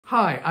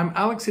Hi, I'm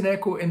Alex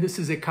Innecco and this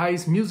is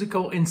ECAI's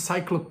Musical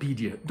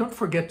Encyclopedia. Don't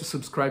forget to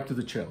subscribe to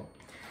the channel.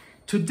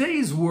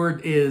 Today's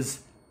word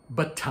is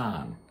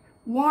baton.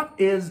 What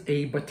is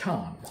a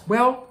baton?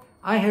 Well,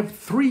 I have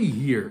three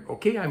here,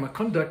 okay? I'm a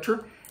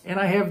conductor and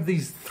I have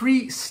these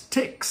three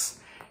sticks.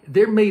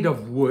 They're made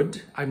of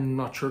wood. I'm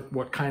not sure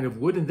what kind of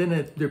wood, and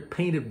then they're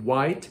painted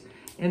white.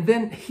 And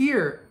then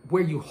here,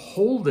 where you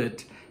hold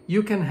it,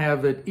 you can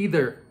have it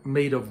either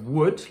made of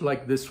wood,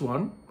 like this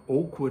one,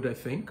 oak wood, I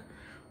think,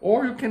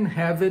 or you can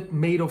have it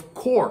made of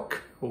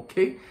cork,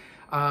 okay?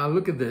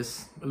 Look at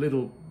this, a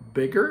little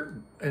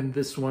bigger, and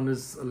this one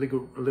is a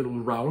little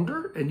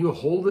rounder, and you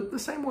hold it the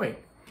same way.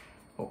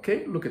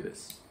 Okay, look at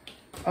this.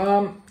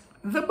 The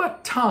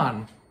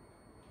baton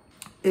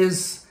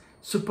is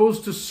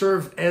supposed to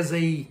serve as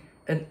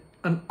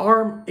an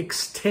arm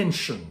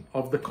extension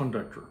of the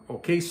conductor,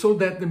 okay? So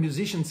that the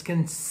musicians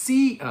can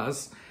see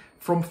us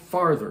from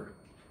farther,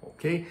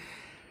 okay?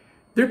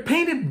 They're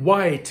painted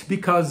white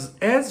because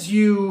as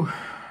you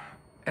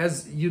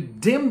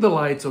dim the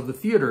lights of the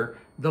theater,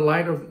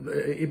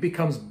 it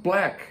becomes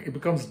black, it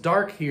becomes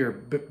dark here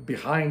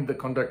behind the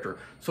conductor.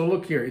 So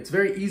look here, it's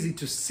very easy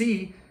to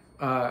see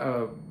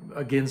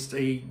against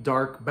a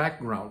dark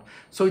background.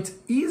 So it's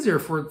easier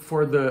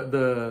for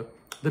the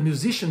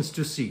musicians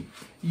to see.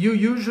 You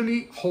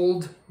usually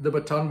hold the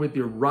baton with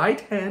your right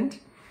hand,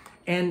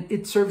 and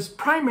it serves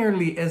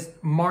primarily as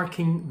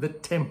marking the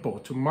tempo,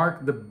 to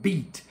mark the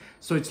beat.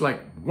 So it's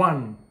like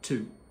 1,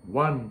 2,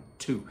 1,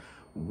 2,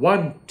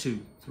 1, 2,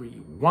 3,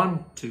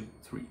 1, 2,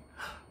 3,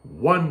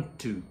 1,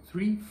 2,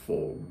 3,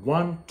 4,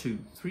 1, 2,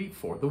 3,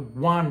 4. The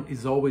 1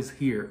 is always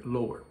here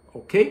lower,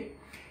 okay?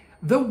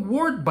 The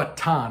word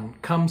baton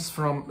comes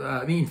from,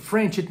 in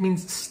French, it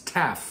means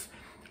staff,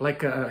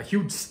 like a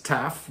huge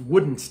staff,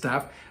 wooden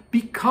staff,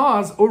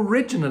 because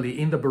originally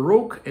in the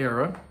Baroque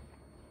era,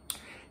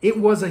 it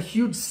was a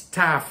huge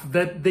staff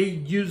that they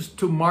used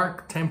to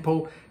mark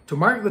tempo, to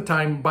mark the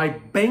time by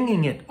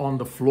banging it on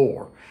the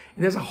floor.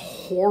 And there's a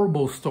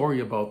horrible story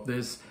about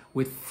this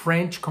with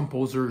French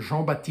composer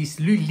Jean-Baptiste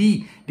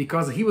Lully,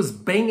 because he was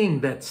banging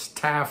that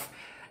staff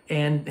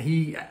and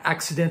he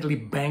accidentally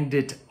banged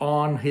it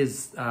on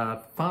his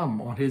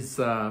thumb, on his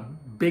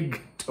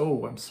big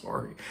toe, I'm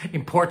sorry.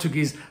 In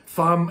Portuguese,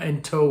 thumb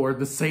and toe are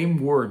the same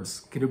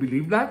words. Can you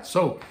believe that?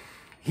 So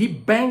he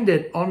banged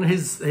it on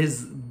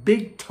his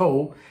big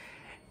toe,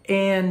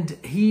 and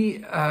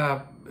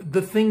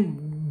the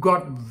thing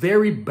got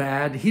very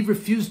bad. He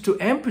refused to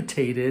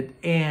amputate it,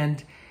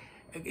 and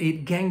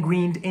it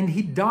gangrened, and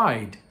he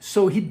died.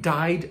 So he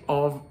died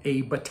of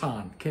a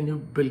baton. Can you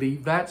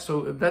believe that?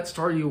 So that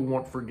story you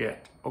won't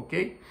forget,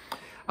 okay?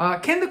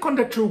 Can the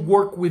conductor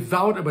work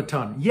without a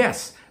baton?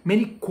 Yes,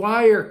 many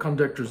choir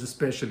conductors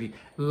especially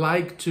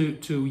like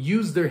to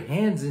use their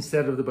hands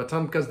instead of the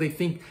baton because they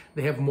think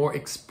they have more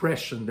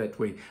expression that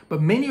way.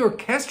 But many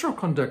orchestral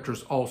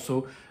conductors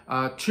also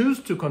choose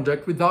to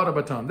conduct without a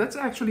baton. That's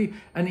actually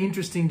an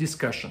interesting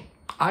discussion.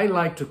 I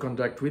like to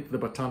conduct with the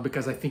baton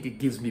because I think it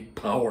gives me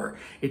power.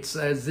 It's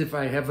as if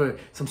I have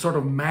some sort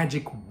of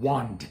magic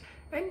wand.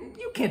 And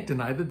you can't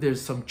deny that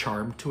there's some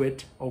charm to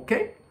it,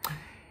 okay?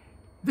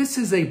 This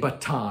is a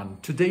baton.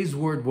 Today's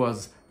word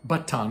was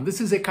baton.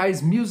 This is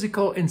ECAI's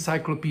Musical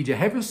Encyclopedia.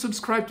 Have you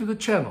subscribed to the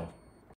channel?